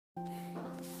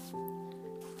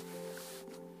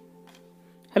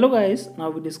Hello guys, now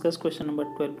we discuss question number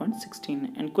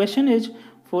 12.16 and question is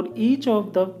for each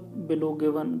of the below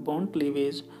given bond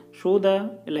cleavage show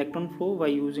the electron flow by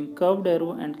using curved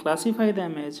arrow and classify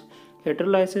them as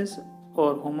heterolysis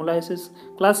or homolysis.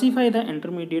 Classify the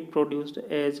intermediate produced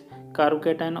as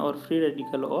carbocation or free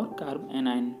radical or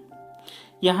carbanion.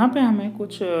 यहाँ पे हमें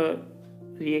कुछ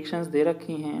reactions दे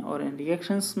रखी हैं और इन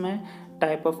reactions में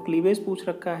type of cleavage पूछ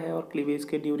रखा है और क्लीवेज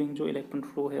के ड्यूरिंग जो इलेक्ट्रॉन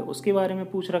फ्लो है उसके बारे में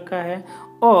पूछ रखा है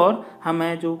और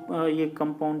हमें जो ये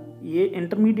कंपाउंड ये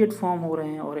इंटरमीडिएट फॉर्म हो रहे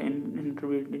हैं और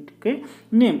इंटरमीडिएट के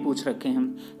नेम पूछ रखे हैं।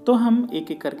 तो हम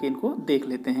एक एक करके इनको देख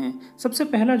लेते हैं। सबसे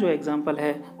पहला जो एग्जांपल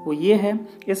है वो ये है,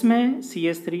 इसमें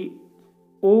CH3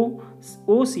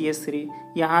 OCH3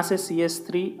 यहाँ से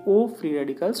CH3O फ्री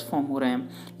रेडिकल्स फॉर्म हो रहे हैं।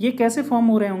 ये कैसे फॉर्म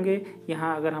हो रहे होंगे?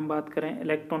 यहाँ अगर हम बात करें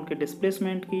इलेक्ट्रॉन के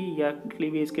डिस्प्लेसमेंट की या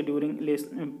क्लीवेज के ड्यूरिंग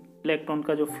इलेक्ट्रॉन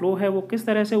का जो फ्लो है वो किस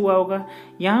तरह से हुआ होगा।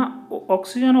 यहाँ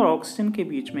ऑक्सीजन और ऑक्सीजन के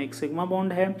बीच में एक सिग्मा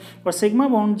बॉन्ड है और सिग्मा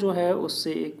बॉन्ड जो है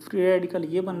उससे एक फ्री रेडिकल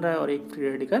ये बन रहा है और एक फ्री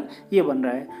रेडिकल ये बन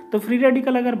रहा है। तो फ्री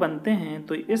रेडिकल अगर बनते हैं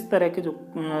तो इस तरह के जो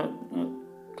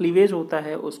क्लीवेज होता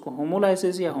है उसको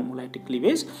होमोलाइसिस या होमोलाइटिक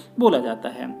क्लीवेज बोला जाता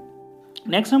है।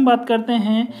 नेक्स्ट हम बात करते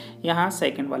हैं यहाँ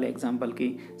सेकंड वाले एग्जांपल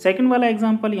की। सेकंड वाला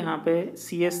एग्जांपल यहाँ पे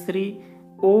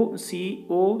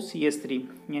CH3OCO-CH3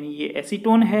 यानी ये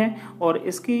एसीटोन है और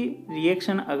इसकी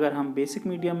रिएक्शन अगर हम बेसिक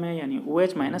मीडियम में यानी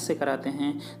OH- से कराते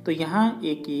हैं तो यहाँ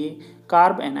एक ये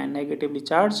carb anion negatively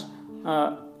charge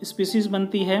species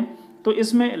बनती है। तो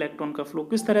इसमें इलेक्ट्रॉन का फ्लो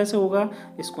किस तरह से होगा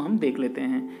इसको हम देख लेते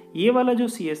हैं। ये वाला जो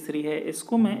CH3 है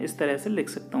इसको मैं इस तरह से लिख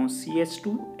सकता हूँ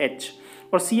CH2H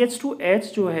और CH2H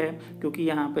जो है क्योंकि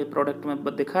यहाँ पे प्रोडक्ट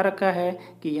में दिखा रखा है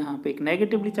कि यहाँ पे एक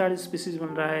नेगेटिवली चार्ज स्पीसीज बन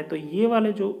रहा है तो ये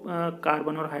वाले जो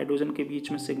कार्बन और हाइड्रोजन के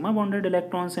बीच में सिग्मा बॉन्डेड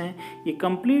इलेक्ट्रॉन्स हैं ये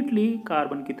कम्प्लीटली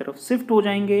कार्बन की तरफ शिफ्ट हो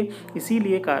जाएंगे।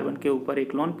 इसीलिए कार्बन के ऊपर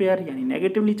एक लोन पेयर यानी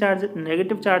नेगेटिव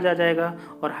चार्ज आ जाएगा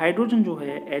और हाइड्रोजन जो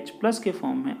है H+ के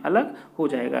फॉर्म में अलग हो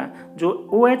जाएगा जो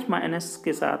OH-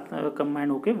 के साथ कंबाइन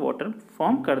होकर वाटर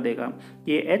फॉर्म कर देगा।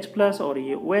 ये H+ और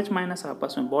ये OH-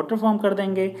 आपस में वाटर फॉर्म कर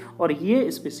देंगे और ये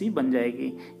स्पीसीज बन जाएगी।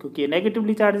 क्योंकि ये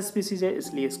नेगेटिवली चार्ज स्पीसीज है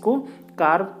इसलिए इसको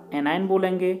कार्ब एनायन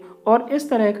बोलेंगे। और इस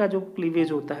तरह का जो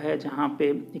क्लीवेज होता है जहाँ पे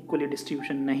इक्वली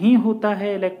डिस्ट्रीब्यूशन नहीं होता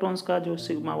है इलेक्ट्रॉन्स का, जो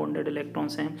सिग्मा बॉन्डेड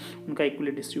इलेक्ट्रॉन्स हैं उनका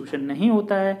इक्वली डिस्ट्रीब्यूशन नहीं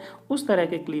होता है, उस तरह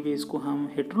के क्लीवेज को हम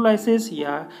हेटेरोलाइसिस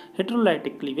या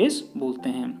हेटेरोलाइटिक क्लीवेज बोलते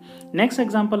हैं। नेक्स्ट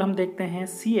एग्जांपल हम देखते हैं।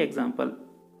 सी एग्जांपल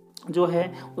जो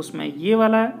है उसमें ये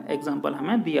वाला एग्जांपल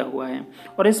हमें दिया हुआ है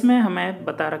और इसमें हमें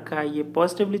बता रखा है ये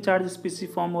पॉजिटिवली चार्ज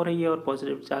स्पीसीज फॉर्म हो रही है और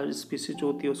पॉजिटिव चार्ज स्पीसीज जो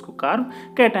होती है उसको कार्ब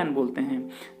कैटायन बोलते हैं।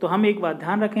 तो हम एक बात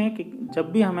ध्यान रखें कि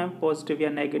जब भी हमें पॉजिटिव या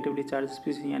नेगेटिवली चार्ज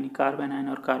स्पीसीज यानी कार्बोनाइन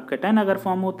और कार्ब कैटायन अगर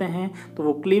फॉर्म होते हैं तो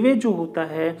वो क्लीवेज जो होता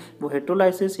है वो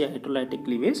हेटेरोलाइसिस या हेटेरोलाइटिक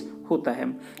क्लीवेज होता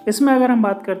है। इसमें अगर हम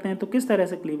बात करते हैं तो किस तरह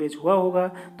से क्लीवेज हुआ होगा,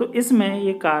 तो इसमें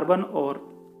ये कार्बन और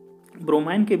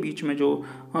ब्रोमाइन के बीच में जो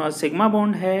सिग्मा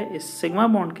बॉन्ड है इस सिग्मा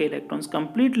बॉन्ड के electrons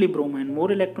completely bromine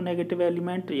more electronegative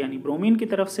element यानी ब्रोमीन की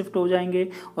तरफ शिफ्ट हो जाएंगे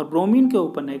और ब्रोमीन के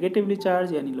ऊपर नेगेटिवली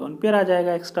चार्ज यानी लोन पेयर आ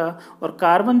जाएगा एक्स्ट्रा और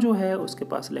कार्बन जो है उसके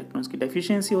पास इलेक्ट्रॉन्स की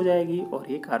डेफिशिएंसी हो जाएगी और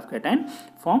ये कार्ब कैटायन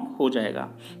फॉर्म हो जाएगा।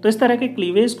 तो इस तरह के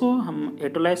क्लीवेज को हम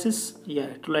हेटेरोलाइसिस या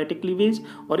हेटेरोलाइटिक क्लीवेज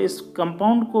और इस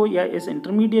कंपाउंड को या इस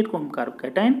इंटरमीडिएट को हम कार्ब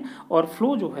कैटायन और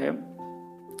फ्लो जो है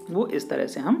वो इस तरह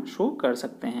से हम शो कर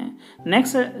सकते हैं।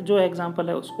 नेक्स्ट जो एग्जांपल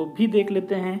है उसको भी देख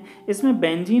लेते हैं। इसमें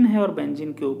बेंजीन है और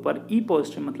बेंजीन के ऊपर E+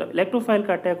 मतलब इलेक्ट्रोफाइल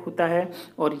का अटैक होता है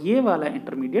और ये वाला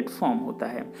इंटरमीडिएट फॉर्म होता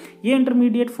है। ये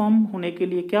इंटरमीडिएट फॉर्म होने के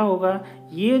लिए क्या होगा,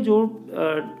 ये जो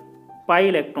पाई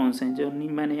इलेक्ट्रॉन्स हैं जो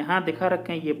मैंने यहाँ दिखा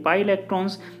रखे हैं ये पाई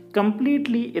इलेक्ट्रॉन्स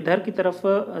कंप्लीटली इधर की तरफ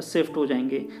शिफ्ट हो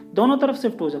जाएंगे। दोनों तरफ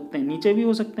शिफ्ट हो सकते हैं, नीचे भी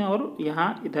हो सकते हैं और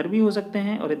यहाँ इधर भी हो सकते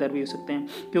हैं और इधर भी हो सकते हैं।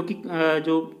 क्योंकि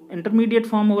जो इंटरमीडिएट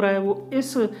फॉर्म हो रहा है वो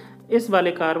इस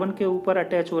वाले कार्बन के ऊपर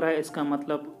अटैच हो रहा है, इसका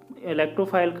मतलब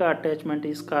इलेक्ट्रोफाइल का अटैचमेंट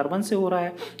इस कार्बन से हो रहा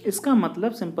है। इसका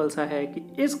मतलब सिंपल सा है कि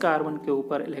इस कार्बन के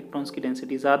ऊपर इलेक्ट्रॉन्स की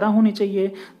डेंसिटी ज़्यादा होनी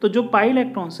चाहिए, तो जो पाई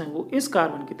इलेक्ट्रॉन्स हैं वो इस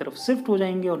कार्बन की तरफ शिफ्ट हो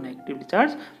जाएंगे और नेगेटिवली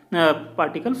चार्ज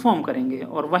पार्टिकल फॉर्म करेंगे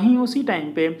और वहीं उसी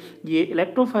टाइम पे ये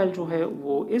इलेक्ट्रोफाइल जो है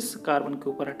वो इस कार्बन के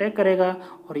ऊपर अटैक करेगा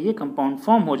और ये कंपाउंड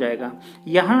फॉर्म हो जाएगा।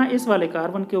 यहाँ इस वाले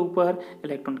कार्बन के ऊपर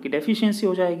इलेक्ट्रॉन की डेफिशिएंसी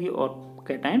हो जाएगी और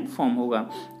कैटायन फॉर्म होगा।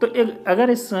 तो अगर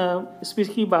इस स्पीसीज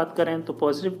की बात करें तो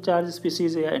पॉजिटिव चार्ज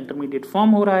स्पीसीज या इंटरमीडिएट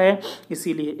फॉर्म हो रहा है,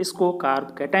 इसीलिए इसको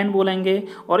कार्ब कैटायन बोलेंगे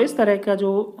और इस तरह का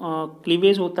जो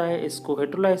क्लीवेज होता है इसको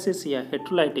हेटेरोलाइसिस या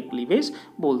हेटेरोलाइटिक क्लीवेज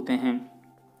बोलते हैं।